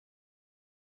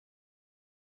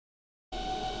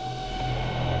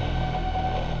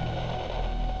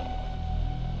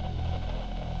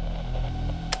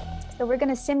So we're going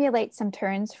to simulate some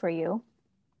turns for you,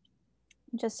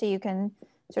 just so you can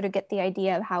sort of get the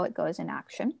idea of how it goes in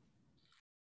action.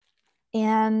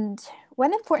 And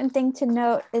one important thing to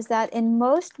note is that in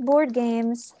most board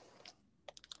games,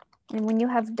 and when you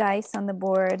have dice on the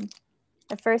board,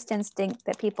 the first instinct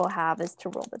that people have is to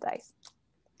roll the dice.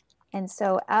 And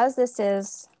so as this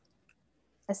is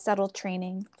a subtle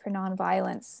training for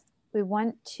nonviolence, we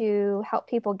want to help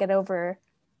people get over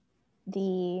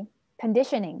the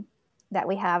conditioning that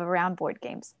we have around board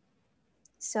games.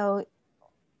 So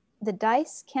the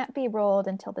dice can't be rolled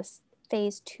until the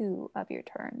phase 2 of your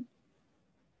turn.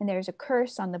 And there's a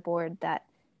curse on the board that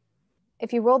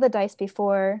if you roll the dice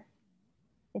before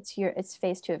it's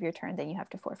phase 2 of your turn, then you have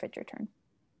to forfeit your turn.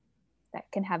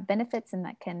 That can have benefits and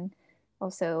that can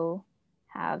also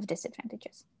have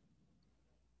disadvantages.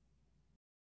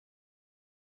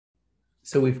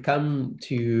 So we've come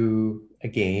to a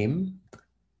game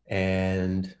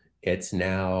and it's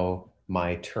now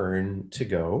my turn to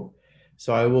go.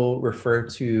 So I will refer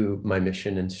to my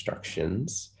mission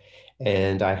instructions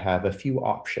and I have a few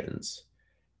options.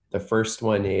 The first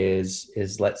one is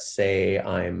let's say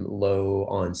I'm low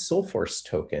on Soul Force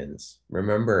tokens.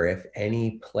 Remember, if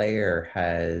any player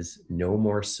has no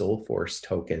more Soul Force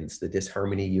tokens, the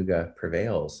Disharmony Yuga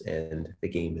prevails and the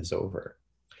game is over.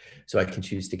 So I can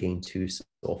choose to gain 2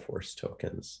 Soul Force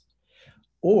tokens.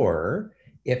 Or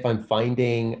if I'm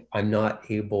finding I'm not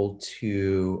able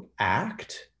to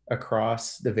act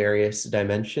across the various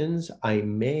dimensions, I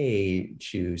may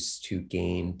choose to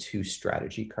gain 2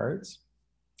 strategy cards.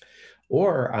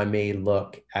 Or I may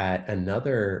look at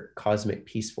another Cosmic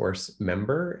Peaceforce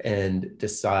member and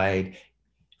decide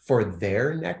for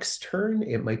their next turn,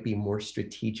 it might be more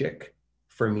strategic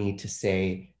for me to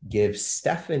say, give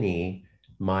Stephanie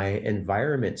my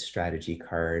environment strategy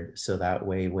card. So that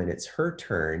way, when it's her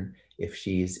turn, if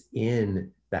she's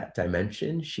in that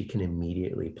dimension, she can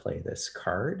immediately play this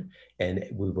card and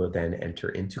we will then enter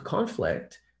into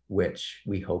conflict, which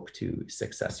we hope to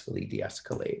successfully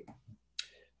de-escalate.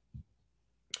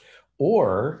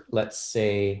 Or let's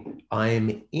say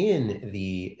I'm in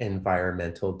the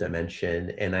environmental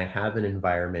dimension and I have an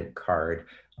environment card.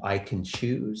 I can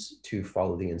choose to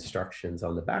follow the instructions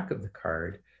on the back of the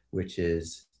card, which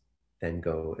is then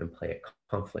go and play a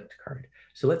conflict card.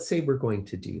 So let's say we're going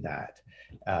to do that.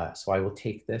 So I will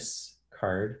take this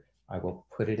card, I will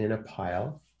put it in a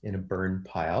pile, in a burn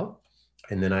pile,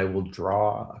 and then I will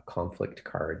draw a conflict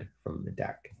card from the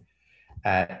deck.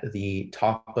 At the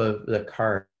top of the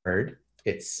card,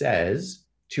 it says,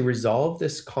 to resolve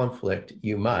this conflict,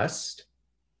 you must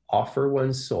offer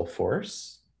one Soul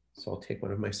Force. So I'll take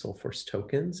one of my Soul Force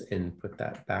tokens and put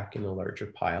that back in a larger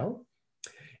pile.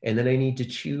 And then I need to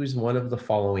choose one of the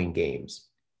following games.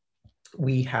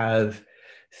 We have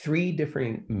 3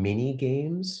 different mini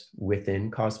games within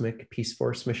Cosmic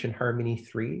Peaceforce Mission Harmony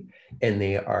 3, and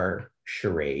they are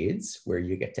charades, where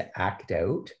you get to act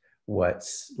out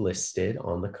what's listed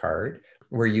on the card,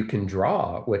 where you can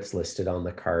draw what's listed on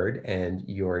the card and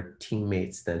your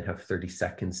teammates then have 30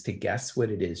 seconds to guess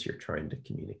what it is you're trying to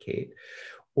communicate.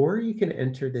 Or you can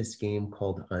enter this game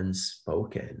called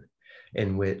Unspoken,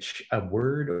 in which a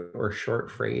word or short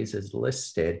phrase is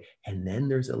listed, and then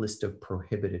there's a list of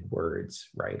prohibited words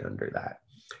right under that.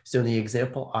 So in the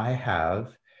example I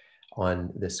have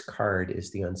on this card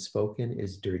is the unspoken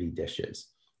is dirty dishes.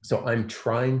 So I'm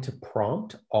trying to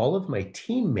prompt all of my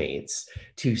teammates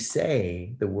to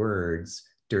say the words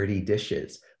dirty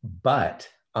dishes, but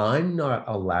I'm not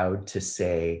allowed to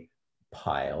say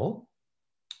pile,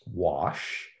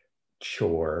 wash,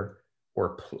 chore,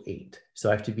 or plate. So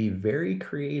I have to be very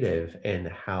creative in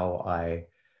how I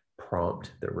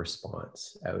prompt the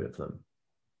response out of them.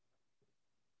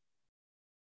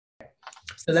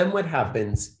 So then what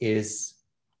happens is,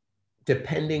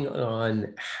 depending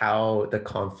on how the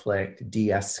conflict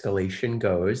de-escalation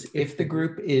goes, if the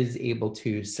group is able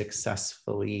to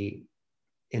successfully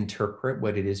interpret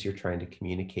what it is you're trying to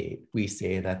communicate, we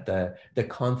say that the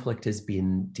conflict has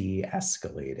been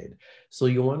de-escalated. So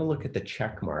you want to look at the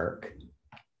check mark,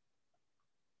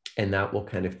 and that will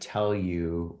kind of tell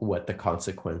you what the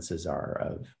consequences are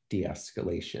of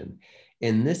de-escalation.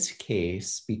 In this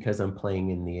case, because I'm playing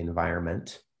in the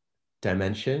environment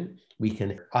dimension, we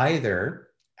can either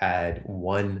add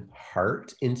 1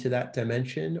 heart into that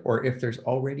dimension, or if there's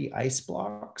already ice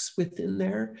blocks within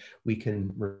there, we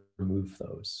can remove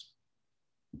those.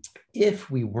 If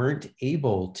we weren't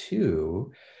able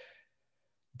to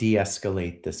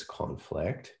de-escalate this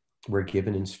conflict, we're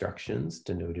given instructions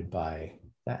denoted by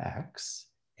the X,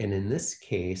 and in this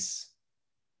case,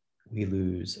 we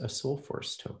lose a Soul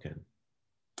Force token.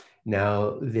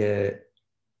 Now, the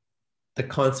the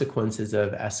consequences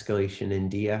of escalation and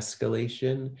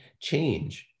de-escalation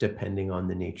change depending on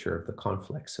the nature of the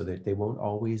conflict, so that they won't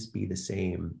always be the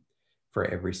same for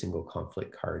every single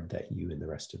conflict card that you and the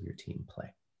rest of your team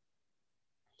play.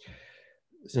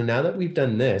 So now that we've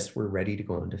done this, we're ready to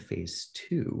go into phase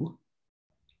 2.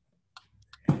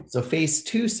 So phase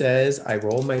 2 says I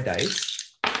roll my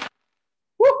dice.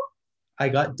 Woo! I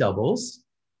got doubles.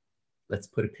 Let's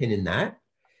put a pin in that.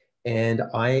 And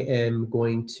I am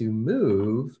going to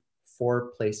move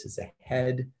 4 places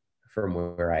ahead from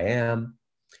where I am.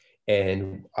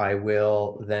 And I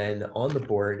will then on the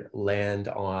board land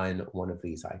on one of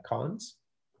these icons.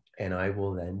 And I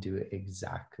will then do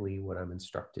exactly what I'm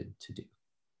instructed to do.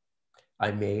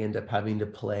 I may end up having to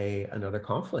play another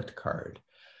conflict card.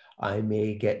 I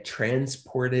may get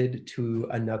transported to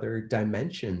another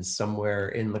dimension somewhere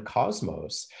in the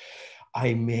cosmos.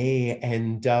 I may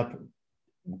end up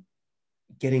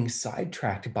getting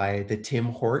sidetracked by the Tim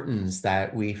Hortons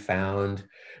that we found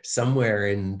somewhere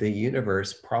in the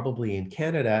universe, probably in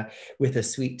Canada, with a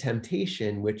sweet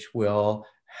temptation, which will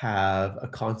have a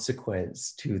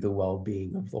consequence to the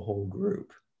well-being of the whole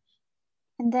group.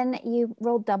 And then you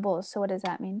roll doubles. So what does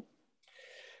that mean?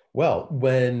 Well,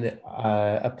 when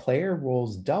a player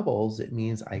rolls doubles, it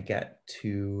means I get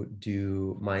to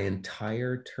do my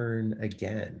entire turn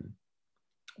again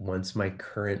once my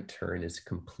current turn is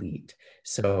complete.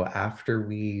 So after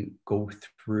we go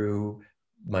through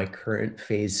my current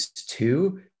phase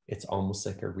 2, it's almost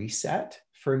like a reset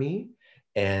for me.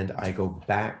 And I go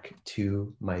back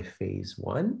to my phase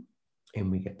 1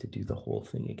 and we get to do the whole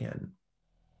thing again.